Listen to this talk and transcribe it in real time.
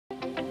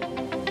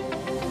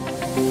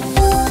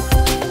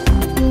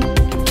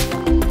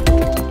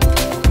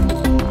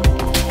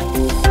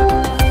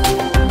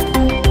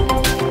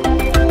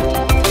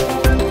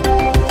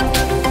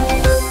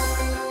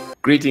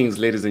Greetings,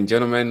 ladies and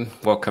gentlemen.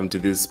 Welcome to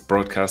this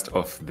broadcast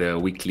of the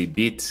Weekly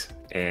Beat.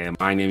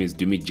 My name is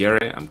Dumi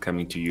Jere. I'm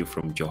coming to you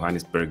from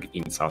Johannesburg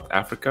in South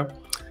Africa.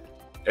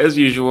 As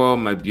usual,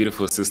 my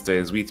beautiful sister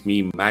is with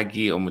me,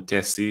 Maggie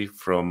Omutesi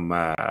from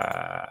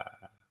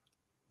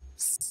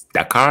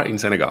Dakar in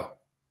Senegal.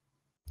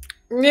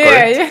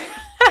 Yeah.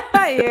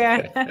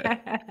 Yeah.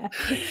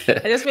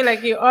 I just feel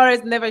like you're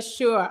always never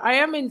sure. I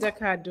am in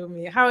Dakar,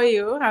 Dumi. How are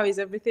you? How is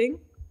everything?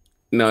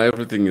 No,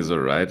 everything is all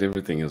right.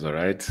 Everything is all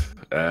right.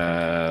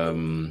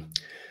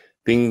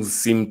 Things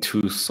seem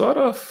to sort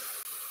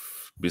of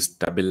be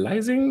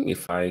stabilizing,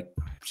 if I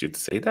should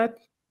say that.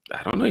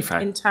 I don't know if I...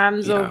 In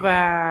terms of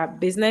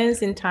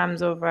business, in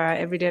terms of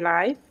everyday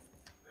life?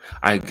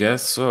 I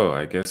guess so.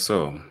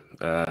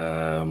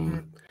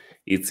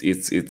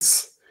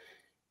 It's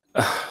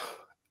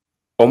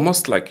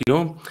almost like,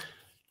 2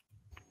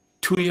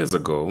 years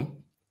ago,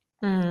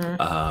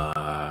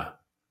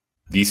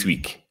 this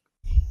week,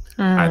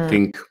 I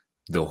think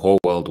the whole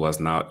world was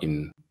now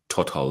in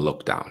total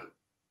lockdown.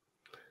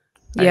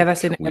 Yeah,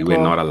 that's inevitable. We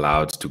were not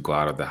allowed to go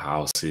out of the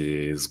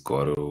houses,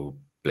 go to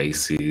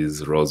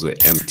places, roads were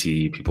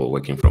empty, people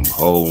working from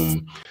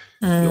home.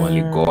 You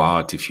only go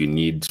out if you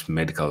need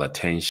medical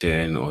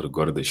attention or to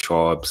go to the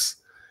shops.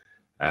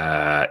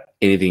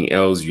 Anything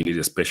else, you need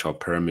a special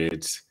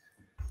permit.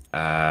 It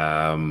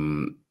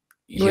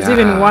was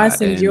even worse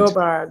in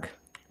Joburg.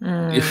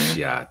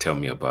 Yeah, tell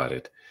me about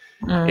it.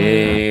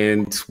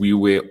 And we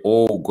were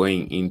all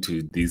going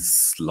into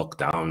this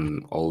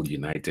lockdown all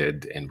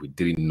united, and we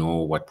didn't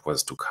know what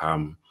was to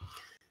come.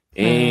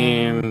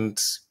 And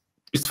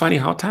it's funny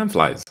how time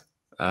flies,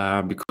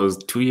 because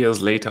 2 years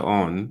later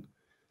on,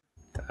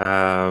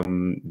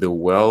 the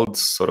world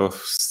sort of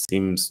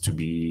seems to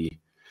be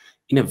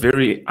in a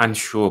very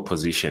unsure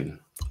position.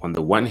 On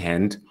the one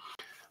hand,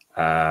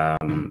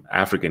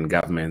 African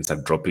governments are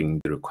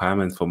dropping the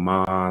requirements for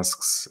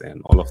masks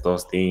and all of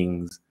those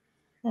things.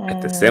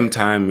 At the same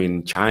time,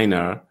 in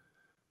China,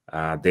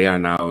 they are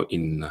now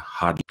in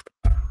hard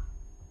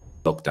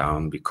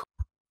lockdown because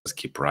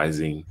keep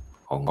rising.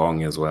 Hong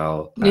Kong as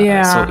well.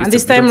 Yeah, so it's and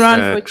this time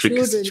around for tricky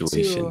children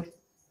situation. too.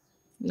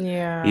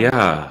 Yeah.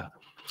 Yeah,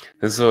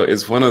 and so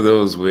it's one of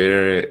those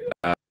where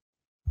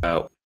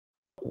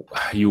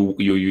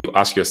you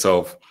ask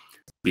yourself,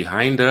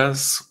 behind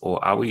us,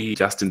 or are we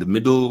just in the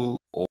middle,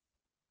 or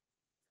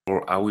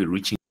are we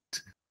reaching?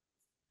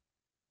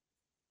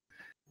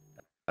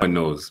 No one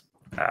knows.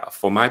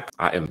 For my part,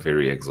 I am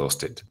very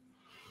exhausted.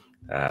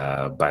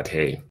 But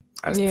hey,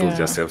 I still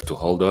just have to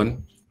hold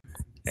on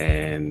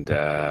and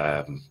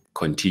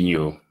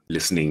continue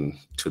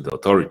listening to the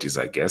authorities,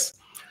 I guess.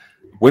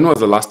 When was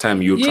the last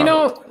time you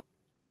traveled?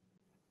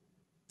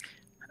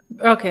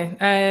 Okay,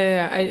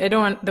 I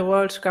don't want the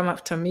world to come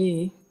after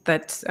me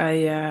that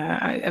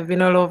I've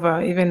been all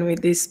over, even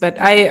with this,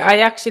 but I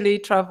actually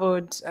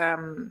traveled.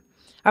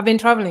 I've been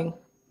traveling,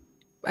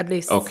 at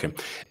least. Okay,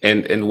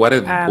 and what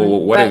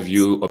have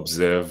you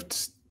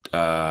observed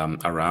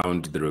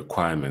around the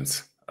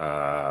requirements?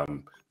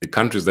 The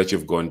countries that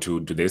you've gone to,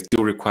 do they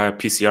still require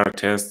PCR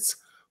tests,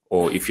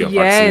 or if you're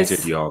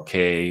vaccinated, you're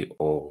okay?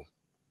 Or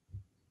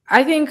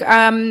I think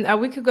a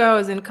week ago I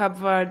was in Cape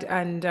Verde,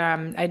 and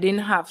I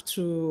didn't have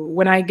to.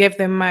 When I gave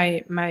them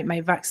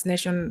my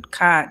vaccination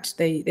card,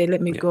 they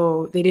let me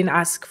go. They didn't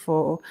ask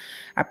for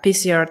a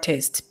PCR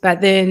test.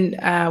 But then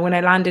when I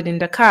landed in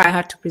Dakar, I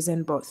had to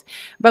present both.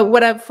 But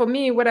what I've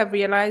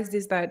realized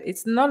is that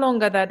it's no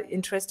longer that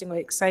interesting or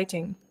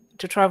exciting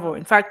to travel.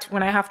 In fact,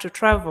 when I have to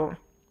travel,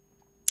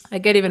 I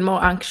get even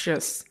more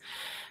anxious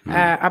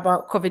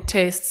about COVID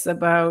tests,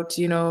 about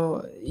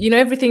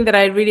everything that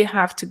I really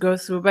have to go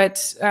through.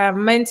 But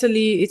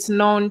mentally, it's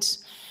not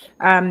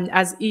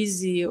as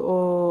easy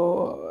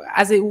or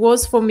as it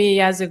was for me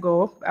years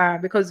ago,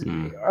 because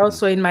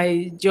also in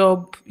my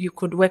job, you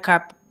could wake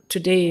up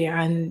today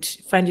and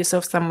find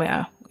yourself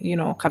somewhere,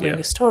 covering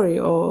a story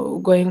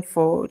or going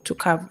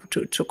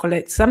to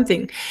collect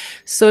something.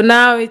 So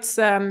now it's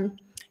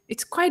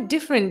quite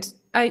different.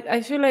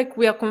 I feel like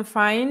we are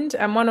confined.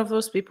 I'm one of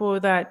those people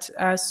that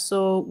are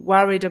so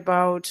worried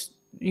about,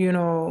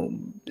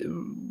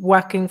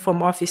 working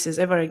from offices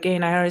ever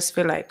again. I always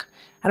feel like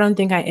I don't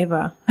think I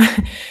ever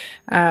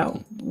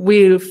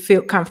will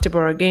feel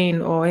comfortable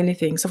again or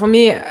anything. So for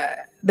me,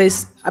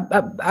 there's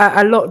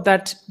a lot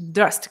that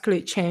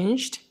drastically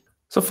changed.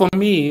 So for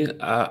me,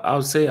 I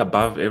would say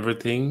above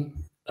everything,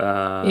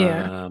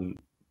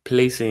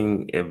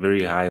 placing a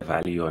very high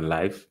value on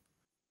life.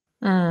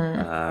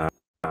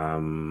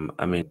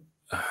 I mean,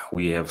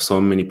 we have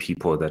so many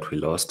people that we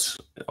lost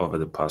over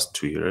the past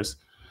 2 years.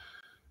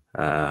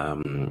 I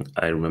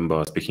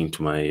remember speaking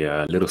to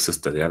my little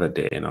sister the other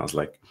day, and I was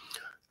like,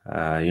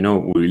 we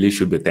really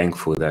should be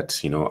thankful that,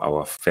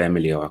 our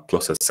family, our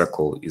closest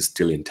circle is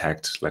still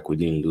intact. Like, we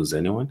didn't lose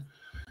anyone.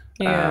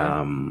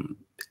 And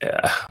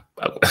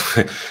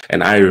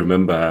I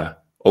remember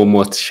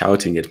almost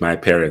shouting at my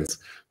parents,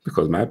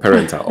 because my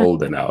parents are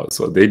older now,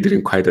 so they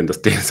didn't quite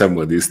understand some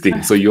of these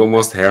things. So you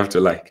almost have to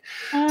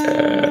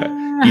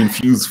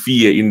infuse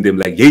fear in them,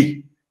 like,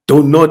 hey,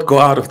 do not go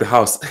out of the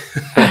house.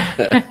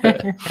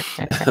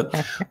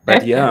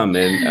 But yeah,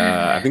 man,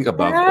 I think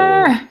above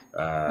all,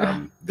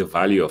 the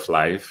value of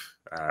life,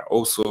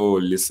 also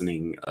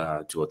listening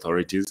to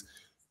authorities,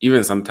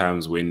 even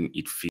sometimes when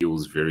it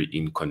feels very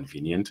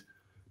inconvenient.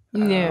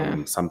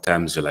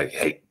 Sometimes you're like,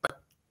 hey, but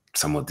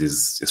some of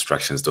these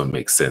instructions don't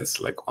make sense,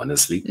 like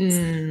honestly.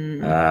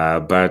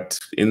 But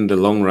in the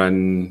long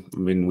run, I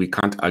mean, we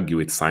can't argue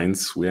with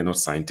science. We are not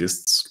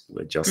scientists.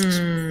 We're just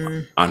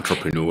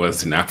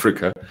entrepreneurs in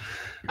Africa.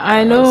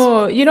 I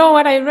know. You know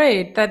what I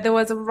read? That there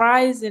was a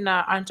rise in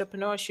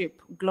entrepreneurship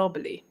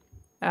globally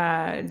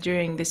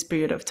during this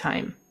period of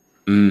time.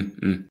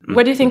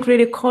 What do you think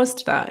really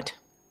caused that?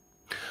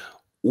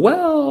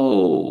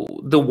 Well,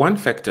 the one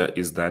factor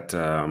is that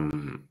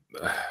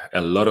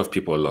a lot of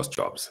people lost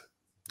jobs.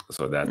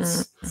 So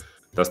that's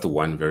the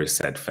one very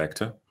sad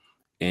factor.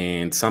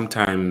 And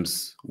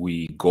sometimes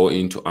we go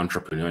into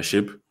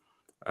entrepreneurship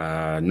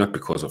not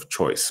because of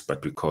choice,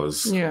 but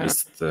because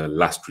it's the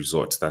last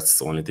resort. That's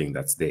the only thing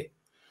that's there.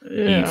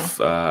 If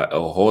a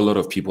whole lot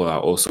of people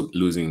are also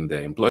losing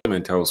their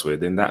employment elsewhere,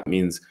 then that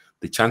means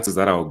the chances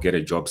that I'll get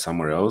a job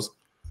somewhere else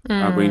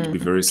are going to be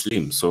very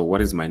slim. So what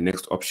is my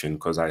next option?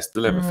 Because I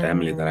still have a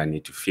family that I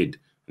need to feed.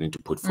 I need to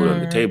put food on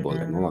the table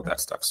and all of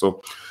that stuff.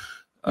 So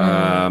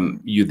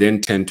you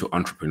then tend to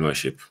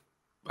entrepreneurship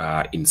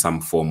in some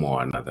form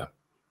or another.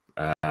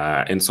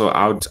 And so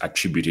I would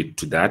attribute it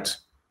to that.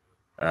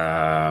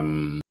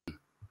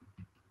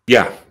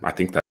 Yeah, I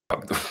think that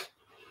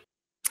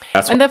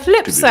that's on the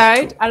flip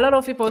side, a lot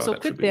of people also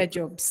quit their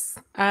jobs.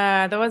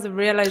 There was a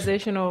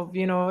realization of,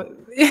 you know,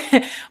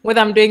 whether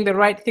I'm doing the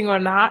right thing or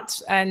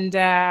not. And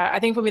I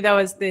think for me, that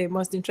was the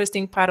most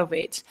interesting part of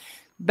it.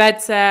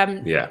 But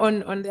on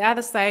the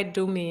other side,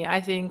 Dumi, I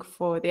think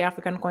for the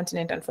African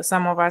continent and for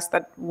some of us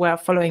that were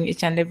following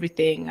each and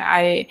everything,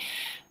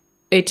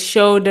 it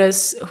showed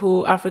us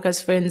who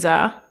Africa's friends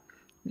are.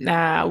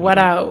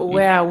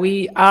 Where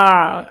we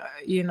are,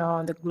 you know,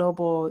 on the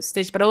global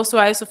stage. But also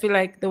I also feel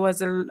like there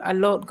was a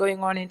lot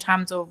going on in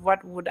terms of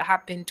what would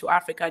happen to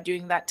Africa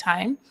during that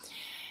time.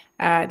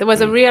 There was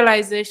a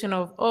realization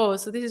of, oh,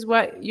 so this is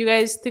what you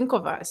guys think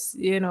of us,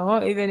 you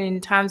know, even in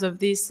terms of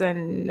this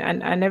and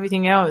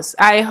everything else.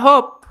 I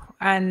hope,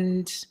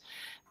 and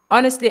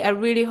honestly, I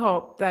really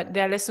hope that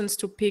there are lessons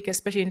to pick,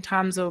 especially in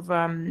terms of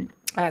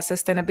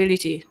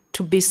sustainability,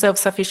 to be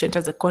self-sufficient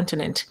as a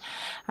continent.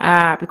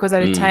 Because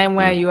at a time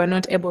where you are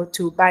not able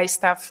to buy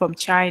stuff from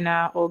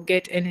China or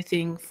get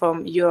anything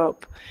from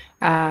Europe,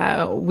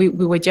 we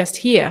were just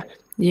here.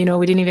 You know,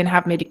 we didn't even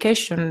have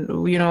medication.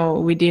 You know,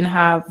 we didn't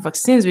have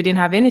vaccines. We didn't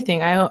have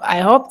anything. I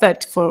hope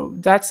that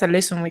that's a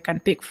lesson we can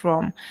pick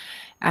from,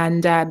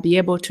 and be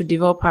able to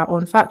develop our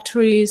own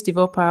factories,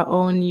 develop our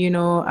own, you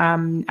know,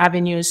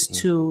 avenues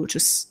to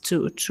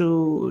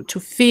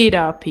feed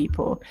our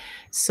people.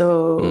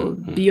 So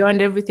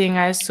beyond everything,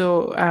 I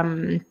saw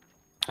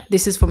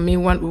this is for me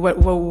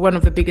one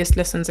of the biggest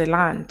lessons I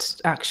learned,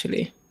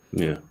 actually.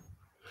 Yeah.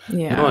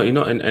 No, you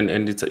know,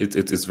 and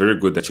it's very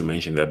good that you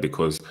mentioned that,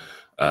 because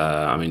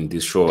I mean,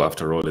 this show,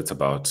 after all, it's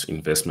about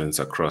investments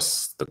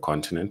across the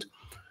continent.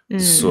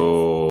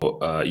 So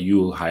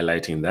you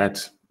highlighting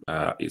that,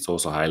 it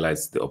also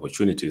highlights the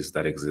opportunities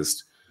that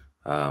exist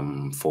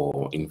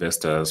for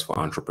investors, for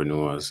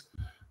entrepreneurs,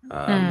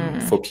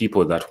 for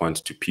people that want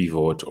to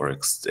pivot or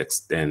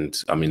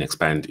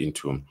expand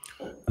into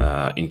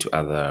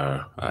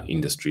other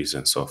industries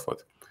and so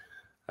forth.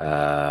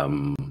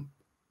 But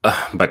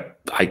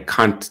I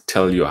can't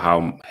tell you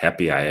how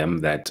happy I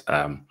am that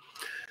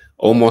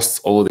almost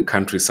all the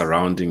countries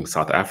surrounding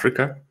South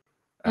Africa,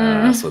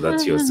 so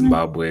that's your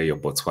Zimbabwe, your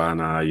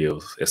Botswana, your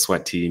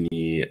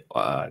Eswatini,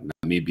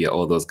 Namibia,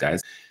 all those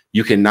guys,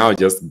 you can now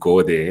just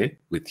go there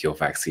with your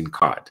vaccine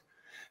card.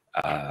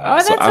 So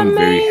I'm amazing.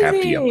 very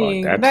happy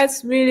about that.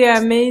 That's really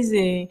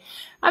amazing.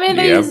 I mean,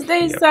 there's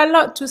a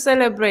lot to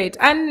celebrate.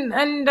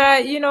 And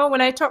you know,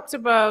 when I talked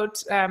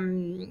about,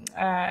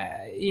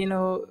 you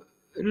know,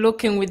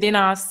 looking within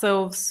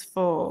ourselves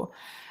for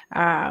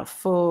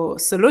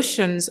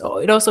solutions,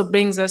 it also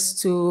brings us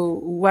to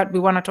what we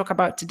want to talk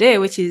about today,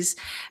 which is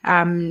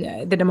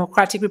the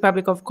Democratic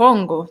Republic of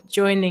Congo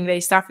joining the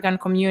East African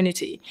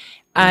community.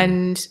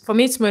 And for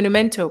me, it's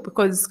monumental,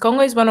 because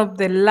Congo is one of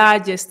the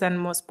largest and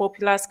most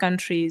populous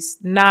countries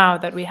now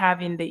that we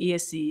have in the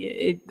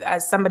EAC.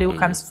 As somebody who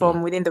comes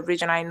from within the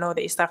region, I know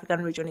the East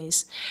African region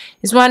is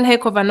one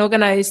heck of an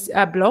organized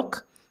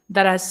bloc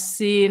that has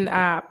seen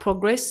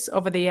progress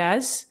over the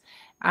years.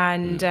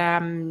 And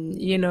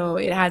you know,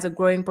 it has a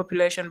growing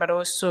population, but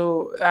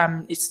also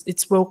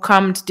it's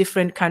welcomed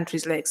different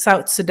countries like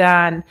South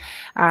Sudan,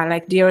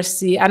 like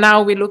DRC, and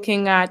now we're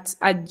looking at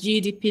a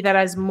GDP that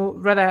has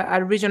moved, rather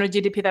a regional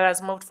GDP that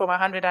has moved from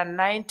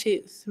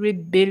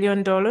 $193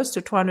 billion to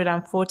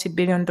 $240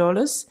 billion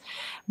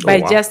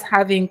by just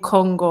having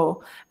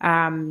Congo,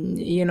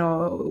 you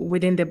know,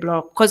 within the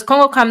bloc, because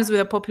Congo comes with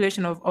a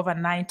population of over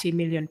 90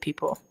 million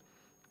people.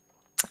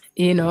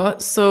 You know,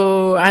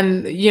 so,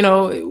 and, you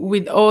know,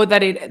 with all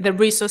that the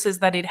resources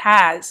that it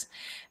has,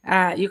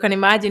 You can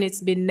imagine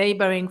it's been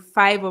neighboring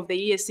 5 of the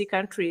EAC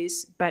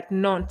countries, but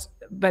not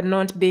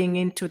being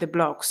into the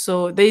bloc.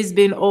 So there's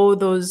been all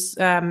those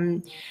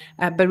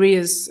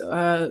barriers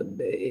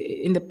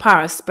in the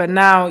past, but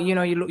now, you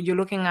know, you're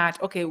looking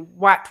at, okay,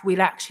 what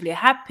will actually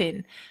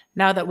happen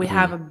now that we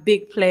have a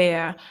big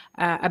player,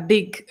 a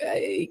big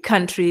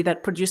country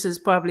that produces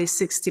probably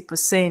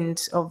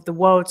 60% of the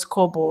world's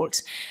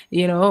cobalt.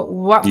 You know,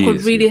 what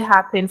could really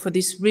happen for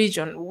this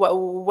region?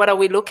 What are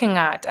we looking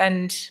at?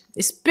 And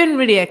it's been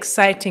really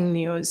exciting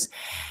news.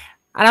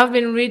 And I've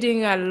been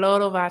reading a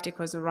lot of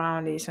articles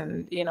around it.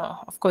 And, you know,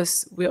 of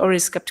course, we're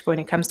always skeptical when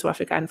it comes to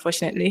Africa,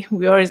 unfortunately.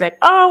 We're always like,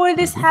 oh, will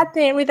this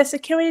happen with the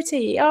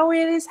security? Oh,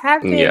 will this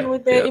happen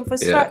with the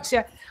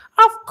infrastructure?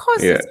 Of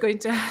course it's going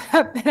to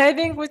happen. I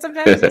think we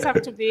sometimes just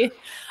have to be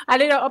a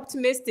little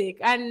optimistic.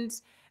 And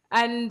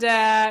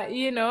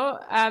you know,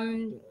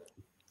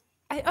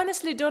 I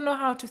honestly don't know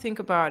how to think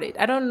about it.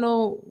 I don't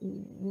know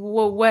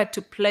where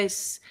to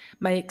place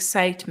my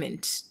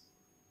excitement.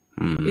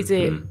 Is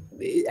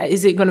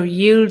it going to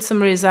yield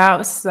some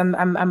results?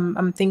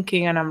 I'm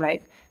thinking, and I'm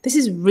like, this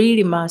is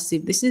really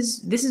massive. This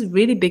is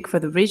really big for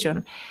the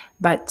region,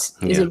 but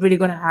is it really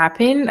going to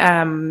happen?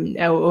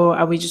 Or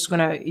are we just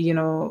going to, you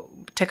know,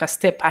 take a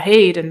step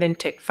ahead and then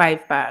take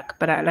 5 back?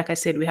 But like I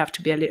said, we have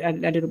to be a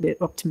little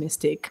bit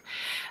optimistic.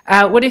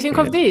 What do you think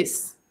of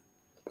this?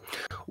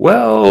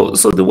 Well,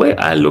 so the way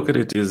I look at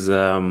it is,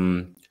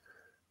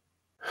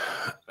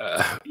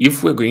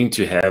 if we're going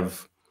to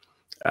have,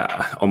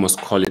 almost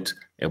call it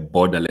a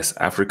borderless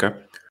Africa,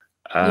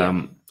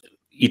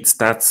 it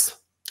starts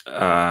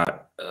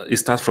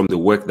from the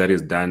work that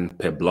is done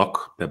per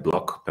block.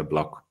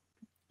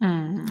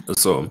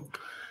 So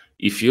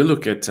if you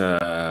look at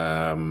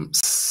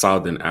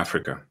Southern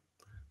Africa,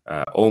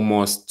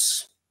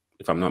 almost,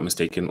 if I'm not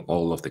mistaken,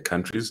 all of the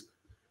countries,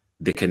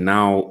 they can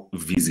now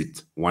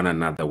visit one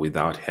another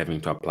without having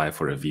to apply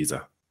for a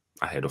visa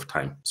ahead of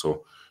time.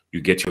 So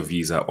you get your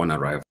visa on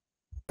arrival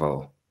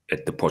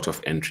at the port of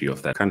entry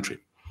of that country.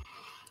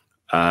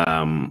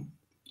 In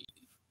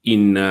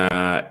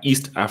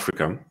East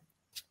Africa,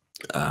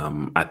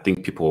 I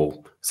think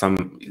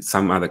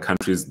some other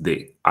countries,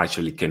 they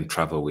actually can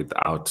travel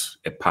without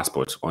a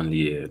passport,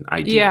 only an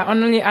ID. Yeah,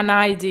 only an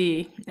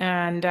ID,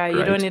 and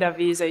you don't need a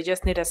visa, you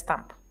just need a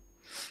stamp.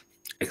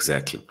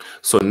 Exactly.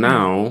 So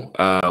now,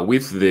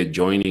 with the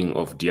joining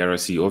of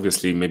DRC,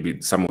 obviously,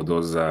 maybe some of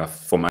those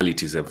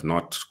formalities have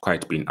not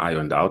quite been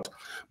ironed out,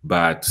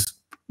 but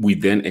we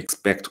then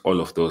expect all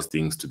of those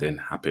things to then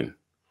happen.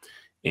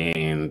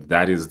 And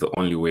that is the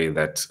only way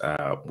that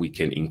we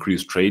can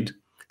increase trade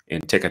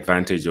and take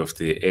advantage of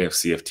the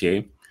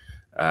AFCFTA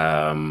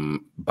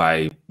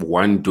by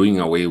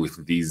doing away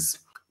with these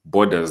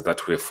borders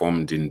that were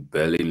formed in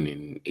Berlin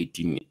in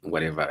 18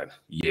 whatever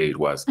year it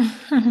was,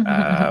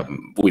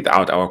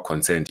 without our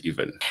consent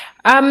even.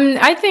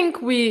 I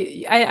think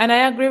and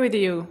I agree with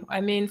you.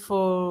 I mean,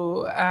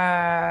 for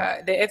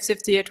the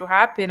FCFTA to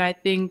happen, I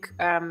think,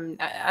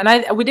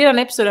 we did an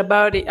episode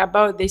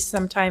about this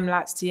sometime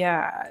last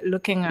year,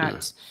 looking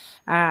at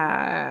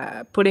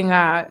putting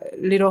our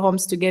little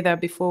homes together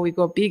before we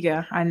go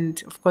bigger.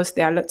 And of course,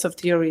 there are lots of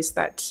theories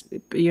that,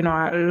 you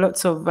know,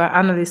 lots of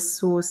analysts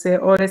who say,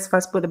 oh, let's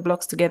first put the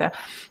blocks together.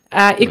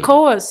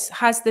 ECOWAS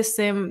has the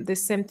same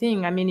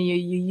thing. I mean, you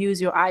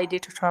use your ID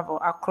to travel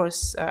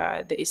across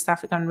the East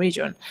African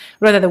region,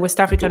 rather the West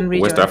African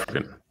region. West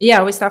African.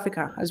 Yeah, West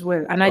Africa as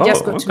well. And I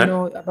just got to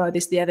know about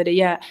this the other day.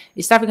 Yeah,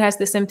 East Africa has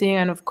the same thing.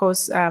 And of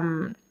course,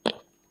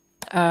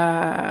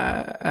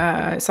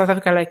 South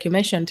Africa, like you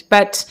mentioned,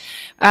 but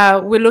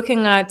we're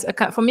looking at,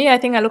 for me, I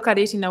think I look at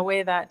it in a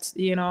way that,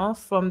 you know,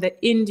 from the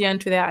Indian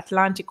to the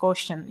Atlantic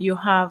Ocean, you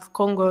have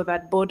Congo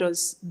that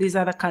borders these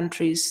other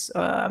countries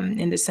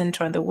in the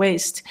center and the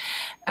west.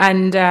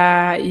 And,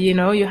 you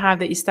know, you have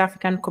the East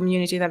African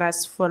community that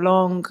has for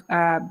long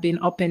been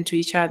open to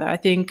each other. I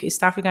think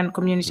East African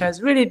community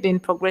has really been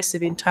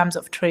progressive in terms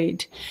of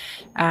trade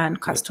and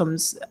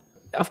customs.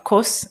 Of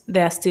course,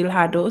 there are still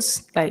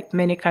hurdles, like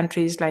many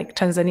countries, like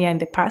Tanzania in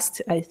the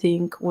past, I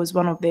think was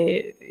one of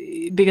the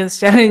biggest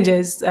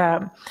challenges,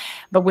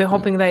 but we're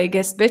hoping that it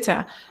gets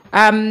better.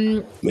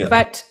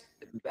 But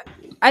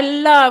I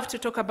love to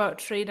talk about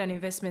trade and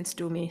investments,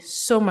 Dumi,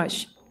 so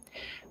much.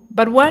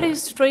 But what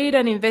is trade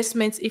and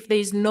investments if there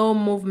is no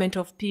movement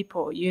of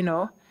people, you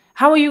know?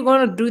 How are you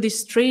going to do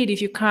this trade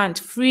if you can't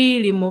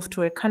freely move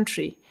to a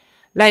country?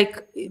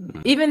 Like,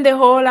 even the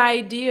whole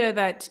idea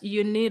that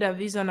you need a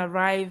visa on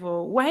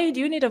arrival. Why do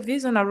you need a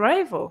visa on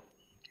arrival?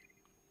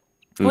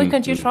 Why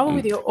can't you travel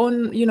with your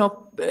own, you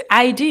know,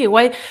 ID?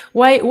 Why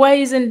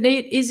isn't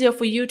it easier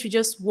for you to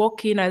just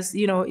walk in as,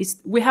 you know,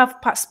 we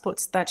have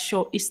passports that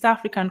show East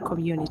African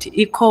community,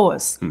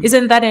 ECOWAS.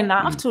 Isn't that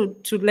enough to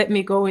let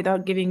me go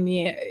without giving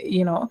me,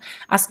 you know,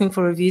 asking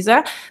for a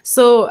visa?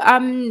 So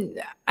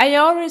I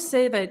always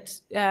say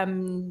that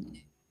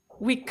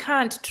we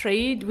can't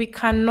trade, we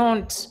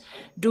cannot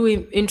do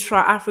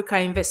intra-Africa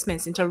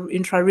investments,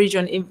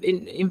 intra-region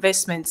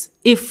investments,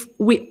 if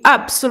we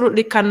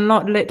absolutely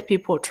cannot let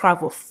people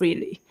travel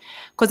freely.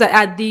 Because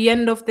at the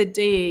end of the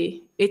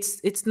day,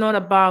 it's not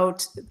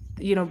about,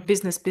 you know,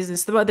 business.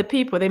 It's about the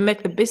people. They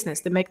make the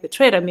business, they make the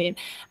trade. I mean,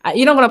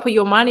 you're not going to put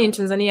your money in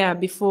Tanzania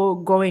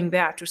before going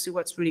there to see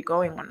what's really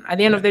going on. At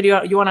the end of the day,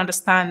 you want to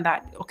understand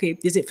that, okay,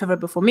 is it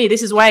favorable for me?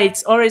 This is why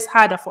it's always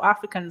harder for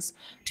Africans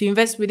to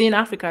invest within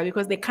Africa,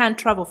 because they can't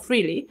travel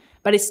freely.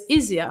 But it's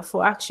easier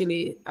for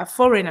actually a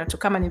foreigner to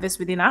come and invest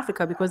within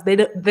Africa, because they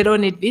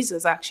don't need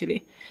visas,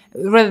 actually.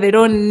 Rather, they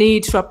don't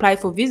need to apply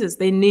for visas.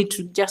 They need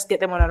to just get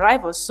them on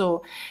arrival.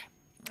 So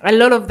a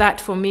lot of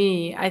that, for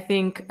me, I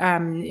think,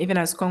 even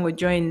as Congo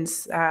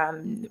joins,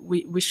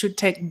 we should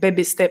take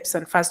baby steps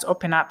and first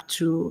open up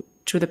to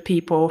the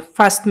people,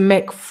 first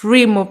make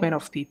free movement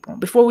of people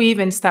before we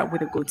even start with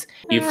the goods.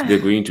 If they're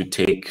going to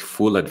take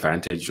full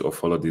advantage of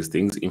all of these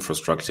things,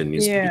 infrastructure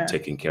needs to be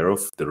taken care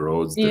of, the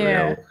roads, the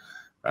rail.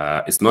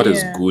 It's not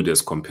as good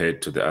as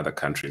compared to the other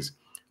countries.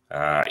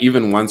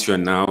 Even once you're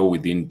now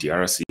within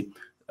DRC,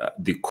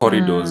 the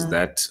corridors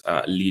that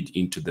lead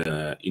into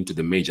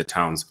the major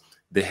towns,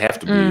 they have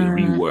to be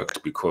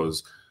reworked,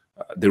 because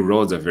the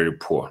roads are very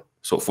poor.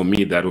 So for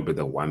me, that would be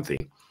the one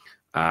thing.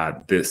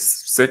 The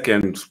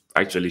second,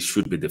 actually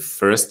should be the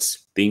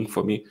first thing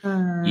for me,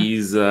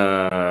 is,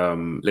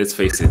 let's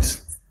face it,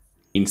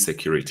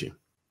 insecurity.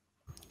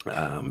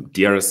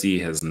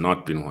 DRC has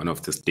not been one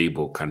of the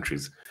stable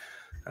countries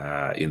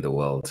in the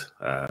world.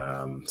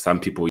 Some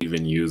people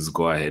even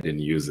go ahead and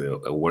use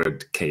a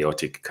word,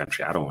 chaotic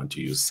country. I don't want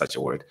to use such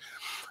a word.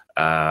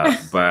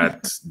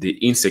 But the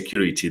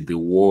insecurity, the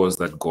wars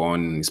that go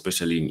on,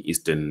 especially in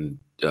eastern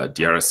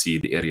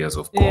DRC, the areas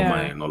of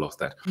Goma and all of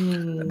that.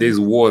 There's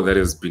war that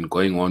has been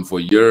going on for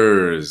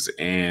years,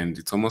 and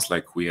it's almost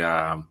like we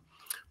are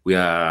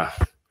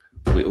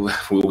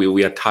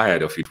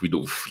tired of it. We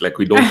don't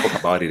talk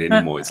about it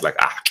anymore. It's like,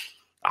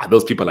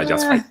 those people are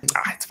just fighting.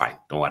 It's fine.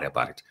 Don't worry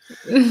about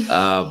it.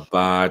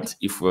 But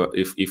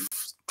if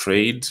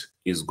trade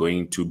is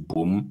going to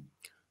boom,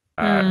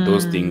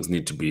 those things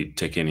need to be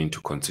taken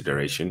into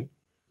consideration,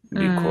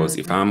 because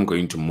if I'm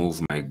going to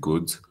move my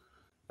goods,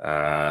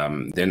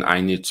 then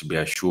I need to be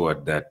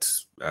assured that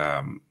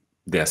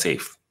they're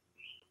safe.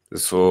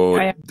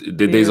 So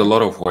there's a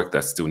lot of work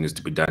that still needs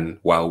to be done.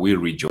 While we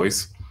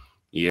rejoice,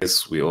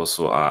 yes, we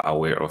also are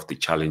aware of the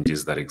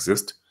challenges that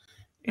exist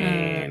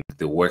and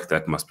the work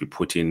that must be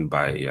put in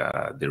by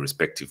the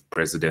respective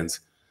presidents.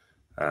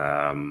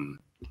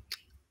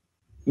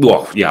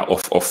 Well, yeah,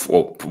 of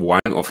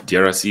one of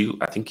DRC,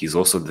 I think he's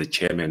also the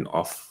chairman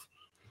of.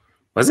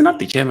 Was he not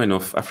the chairman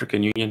of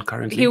African Union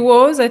currently? He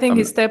was. I think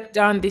he stepped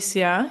down this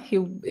year. He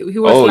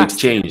was. Oh, it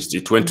changed.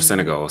 It went to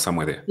Senegal or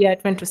somewhere there. Yeah,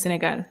 it went to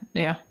Senegal.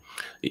 Yeah.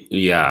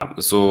 Yeah.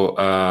 So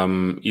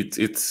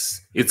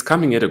it's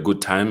coming at a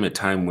good time, a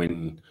time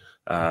when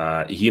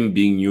him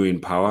being new in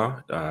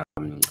power,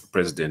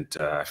 President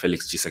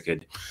Felix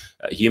Tshisekedi,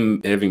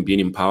 him having been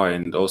in power,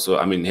 and also,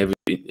 I mean,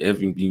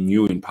 having been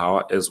new in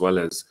power, as well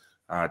as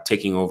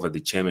taking over the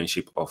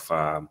chairmanship of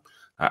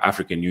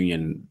African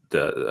Union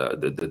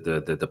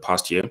the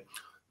past year,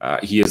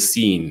 he has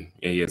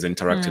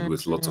interacted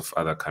with lots of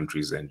other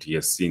countries, and he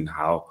has seen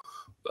how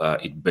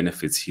it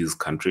benefits his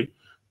country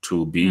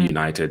to be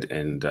united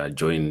and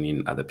join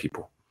in other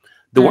people.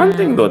 The one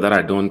thing, though, that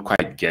I don't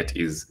quite get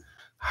is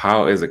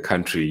how, as a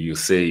country, you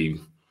say,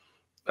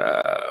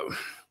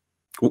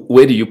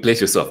 where do you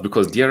place yourself?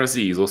 Because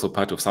DRC is also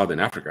part of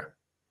Southern Africa.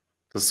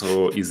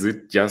 So is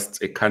it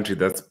just a country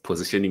that's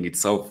positioning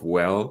itself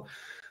well,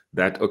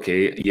 that,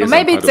 okay, yes,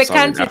 maybe it's a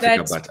country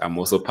Africa, but I'm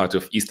also part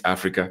of East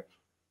Africa?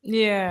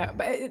 Yeah,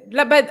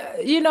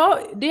 but you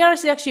know,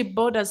 DRC actually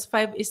borders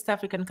 5 East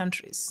African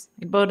countries.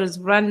 It borders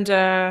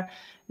Rwanda,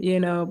 you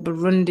know,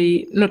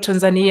 Burundi, no,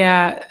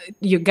 Tanzania,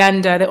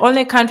 Uganda. The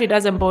only country it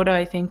doesn't border,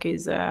 I think,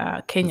 is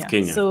Kenya.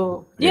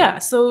 So yeah,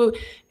 so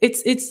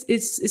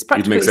it's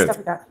practically East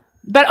Africa.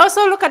 But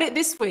also look at it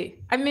this way.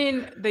 I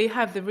mean, they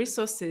have the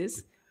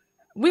resources.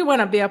 We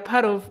want to be a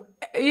part of,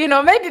 you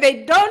know, maybe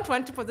they don't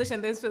want to position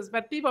themselves,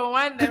 but people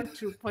want them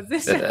to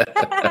position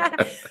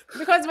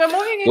because we're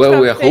moving into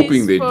we're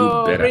hoping they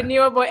do better.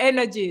 Renewable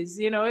energies.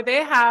 You know, they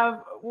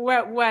have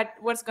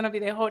what's going to be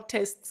the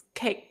hottest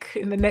cake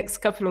in the next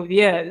couple of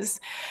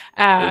years.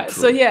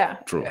 So yeah,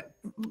 true.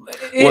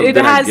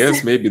 I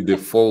guess maybe the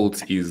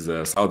fault is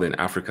Southern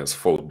Africa's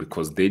fault,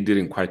 because they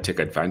didn't quite take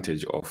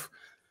advantage of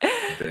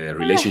the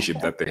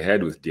relationship that they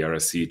had with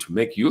DRC to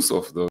make use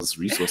of those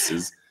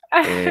resources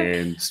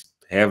and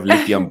have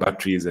lithium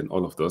batteries and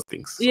all of those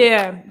things. So.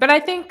 Yeah, but I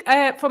think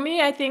for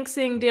me, I think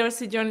seeing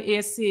DRC join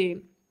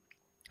ESC,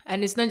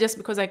 and it's not just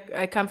because I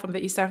come from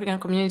the East African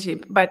community,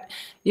 but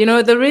you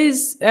know, there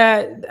is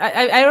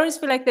I always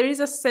feel like there is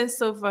a sense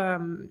of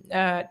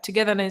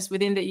togetherness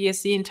within the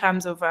ESC in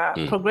terms of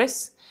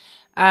progress.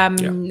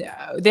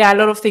 There are a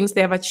lot of things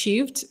they have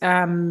achieved,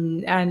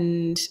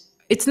 and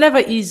it's never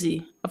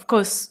easy. Of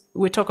course,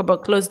 we talk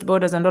about closed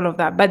borders and all of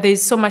that, but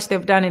there's so much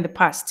they've done in the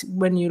past.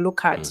 When you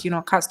look at, you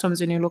know, customs,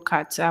 when you look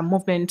at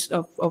movement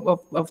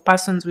of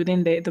persons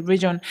within the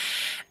region,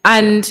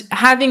 and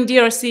having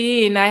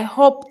DRC in, I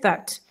hope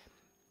that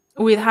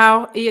with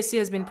how EAC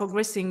has been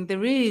progressing,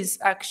 there is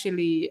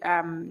actually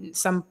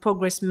some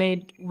progress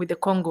made with the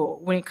Congo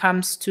when it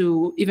comes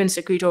to even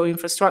security or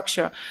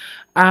infrastructure.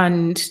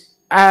 And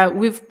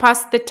we've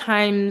passed the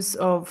times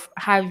of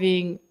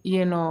having,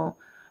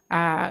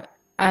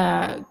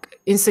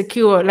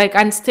 insecure, like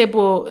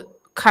unstable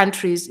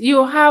countries.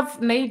 You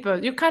have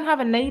neighbors. You can't have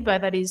a neighbor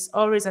that is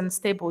always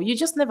unstable. You're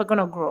just never going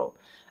to grow.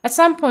 At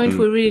some point,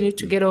 we really need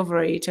to get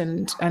over it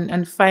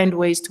and find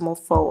ways to move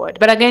forward.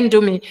 But again,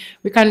 Dumi,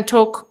 we can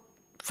talk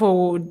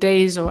for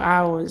days or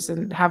hours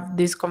and have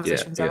these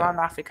conversations around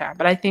Africa.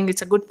 But I think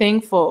it's a good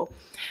thing for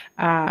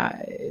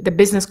the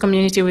business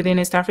community within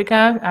East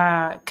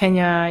Africa,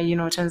 Kenya,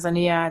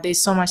 Tanzania.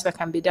 There's so much that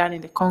can be done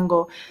in the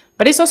Congo,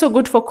 but it's also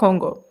good for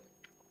Congo.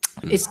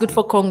 It's good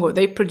for Congo.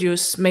 They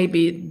produce,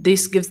 maybe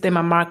this gives them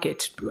a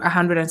market,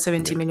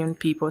 170 million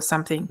people,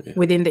 something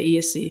within the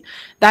EAC.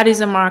 That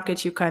is a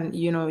market you can,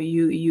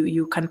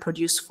 you can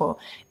produce for.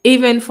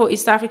 Even for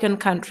East African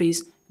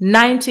countries,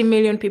 90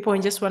 million people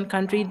in just one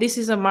country. This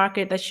is a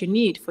market that you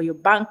need for your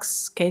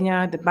banks,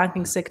 Kenya, the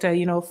banking sector,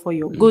 for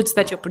your goods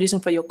that you're producing,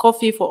 for your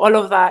coffee, for all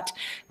of that.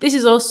 This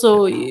is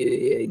also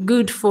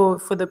good for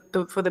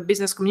the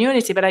business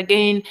community. But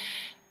again,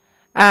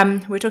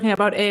 we're talking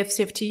about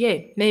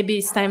AFCFTA. Maybe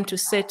it's time to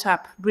set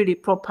up really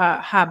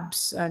proper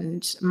hubs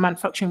and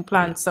manufacturing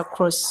plants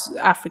across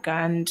Africa,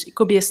 and it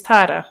could be a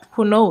starter.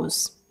 Who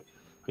knows?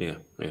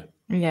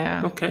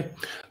 Yeah. Okay.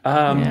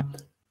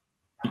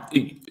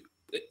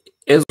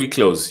 As we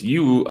close,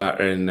 you are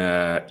an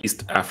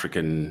East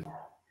African,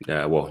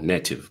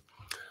 native.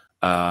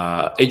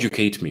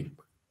 Educate me.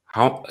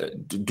 How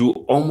do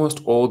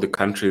almost all the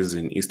countries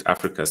in East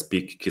Africa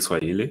speak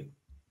Kiswahili?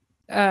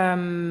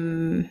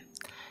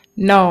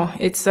 No,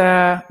 it's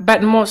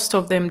but most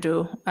of them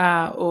do.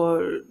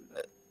 Or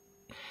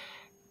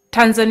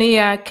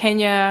Tanzania,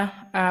 Kenya,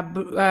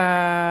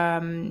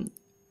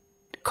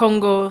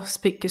 Congo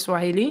speak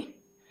Kiswahili.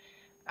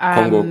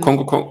 Congo,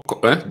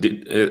 as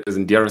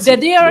in DRC? The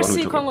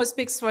DRC, Congo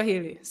speaks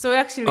Swahili. So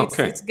actually,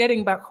 it's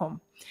getting back home.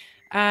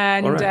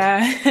 And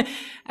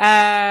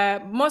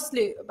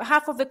mostly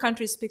half of the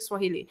countries speak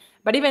Swahili.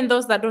 But even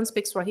those that don't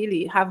speak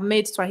Swahili have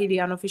made Swahili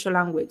an official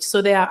language.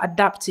 So they are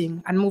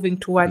adapting and moving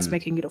towards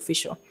making it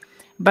official.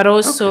 But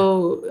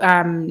also,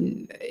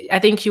 I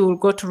think you will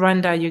go to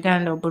Rwanda,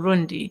 Uganda, or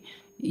Burundi,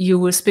 you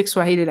will speak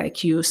Swahili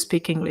like you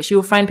speak English. You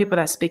will find people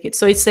that speak it.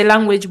 So it's a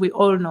language we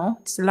all know.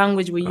 It's a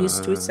language we're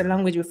used to. It's a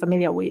language we're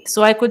familiar with.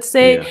 So I could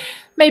say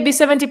maybe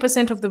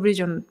 70% of the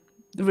region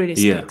really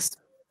speaks.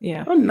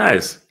 Yeah. Oh,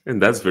 nice.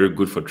 And that's very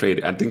good for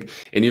trade. I think,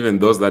 and even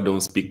those that don't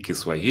speak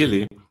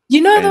Kiswahili,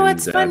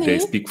 what's funny? They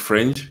speak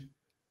French.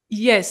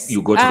 Yes.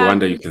 You go to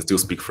Rwanda, you can still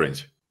speak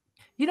French.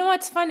 You know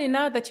what's funny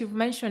now that you've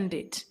mentioned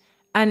it,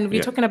 and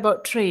we're talking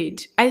about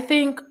trade? I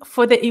think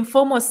for the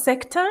informal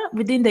sector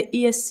within the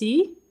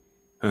ESC,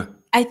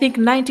 I think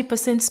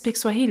 90% speak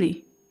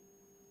Swahili.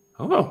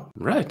 Oh,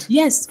 right.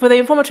 Yes, for the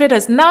informal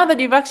traders. Now that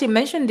you've actually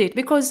mentioned it,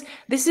 because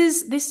this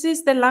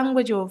is the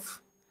language of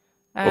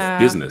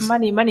business.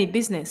 Money,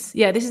 business.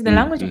 Yeah, this is the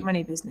language of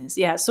money, business.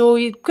 Yeah, so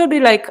it could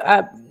be like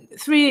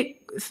three,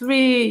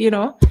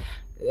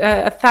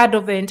 a third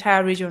of the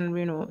entire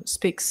region,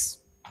 speaks.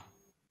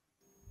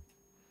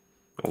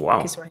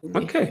 Wow.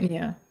 Kiswahili. Okay.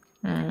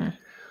 Yeah.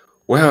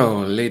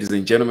 Well, ladies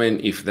and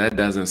gentlemen, if that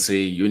doesn't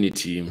say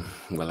unity,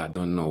 well, I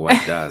don't know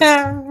what does.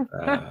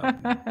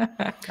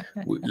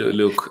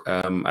 Look,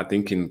 I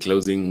think in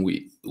closing,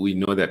 we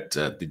know that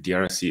the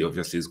DRC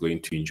obviously is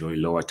going to enjoy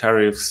lower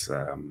tariffs,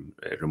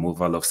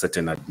 removal of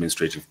certain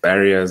administrative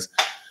barriers,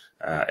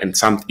 and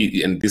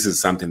this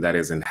is something that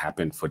hasn't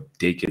happened for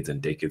decades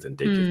and decades and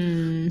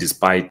decades,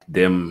 despite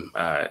them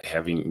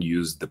having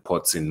used the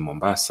ports in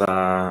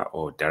Mombasa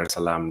or Dar es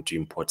Salaam to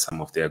import some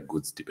of their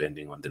goods,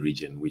 depending on the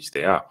region which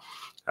they are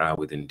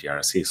within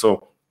DRC.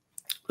 So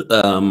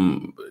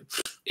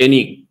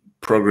any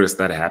progress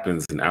that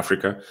happens in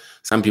Africa,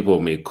 some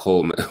people may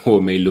call or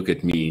may look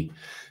at me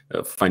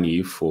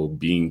funny for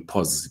being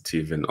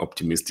positive and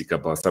optimistic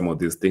about some of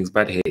these things,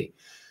 but hey,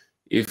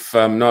 if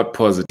I'm not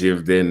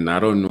positive, then I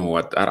don't know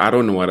what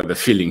other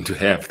feeling to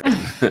have.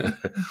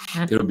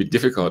 It'll be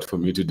difficult for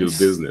me to do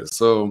business.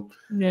 So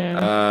we're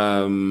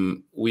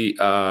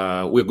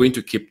going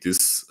to keep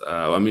this.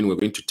 We're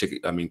going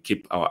to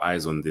keep our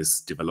eyes on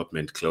this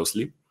development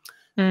closely,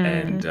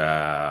 and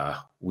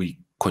we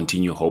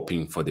continue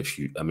hoping for the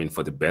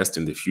for the best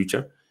in the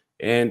future.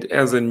 And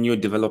as new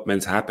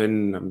developments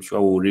happen, I'm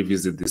sure we'll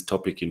revisit this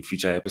topic in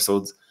future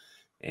episodes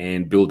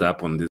and build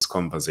up on this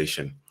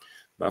conversation.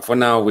 But for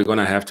now, we're going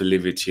to have to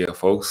leave it here,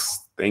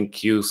 folks.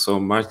 Thank you so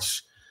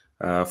much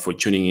for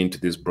tuning into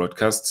this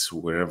broadcast,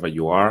 wherever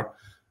you are.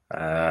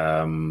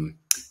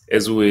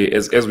 As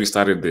we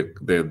started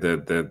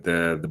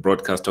the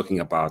broadcast talking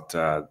about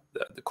the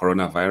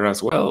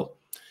coronavirus, well,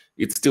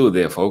 it's still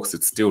there, folks.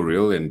 It's still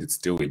real and it's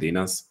still within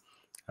us.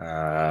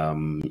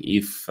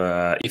 If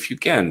you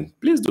can,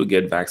 please do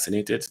get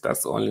vaccinated.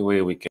 That's the only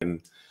way we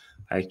can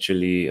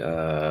actually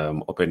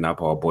open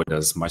up our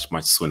borders much,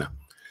 much sooner.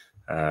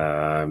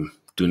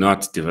 Do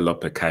not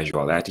develop a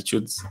casual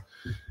attitudes.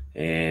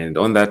 And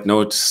on that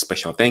note,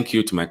 special thank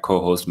you to my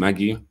co-host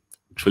Maggie.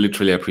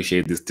 Truly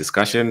appreciate this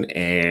discussion,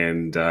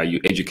 and you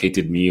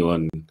educated me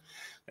on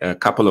a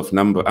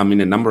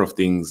number of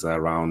things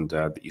around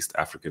the East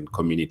African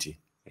community.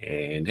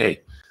 And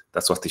hey,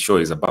 that's what the show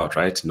is about,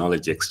 right?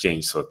 Knowledge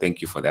exchange. So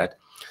thank you for that.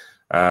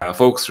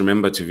 Folks,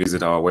 remember to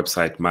visit our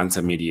website,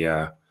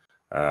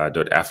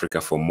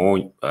 mansamedia.africa for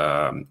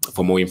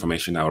more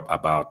information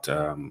about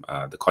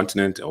the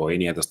continent or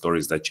any other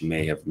stories that you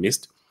may have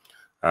missed,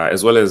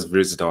 as well as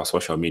visit our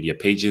social media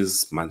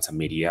pages, Mansa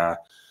Media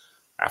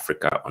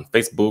Africa on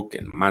Facebook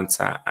and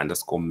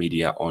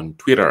Mansa_media on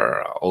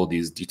Twitter. All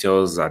these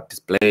details are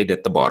displayed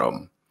at the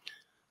bottom.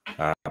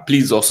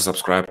 Please also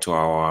subscribe to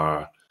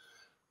our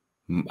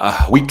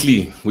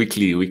weekly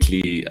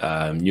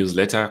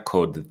newsletter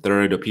called The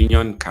Third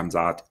Opinion. Comes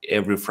out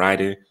every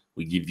Friday.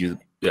 We give you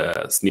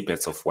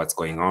snippets of what's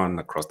going on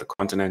across the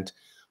continent.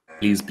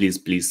 Please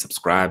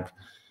subscribe,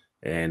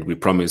 and we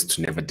promise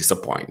to never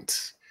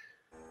disappoint.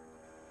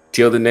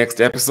 Till the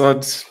next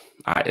episode,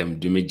 I am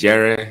Dumi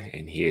Jere,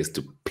 and here's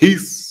to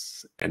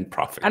peace and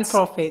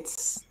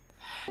profits.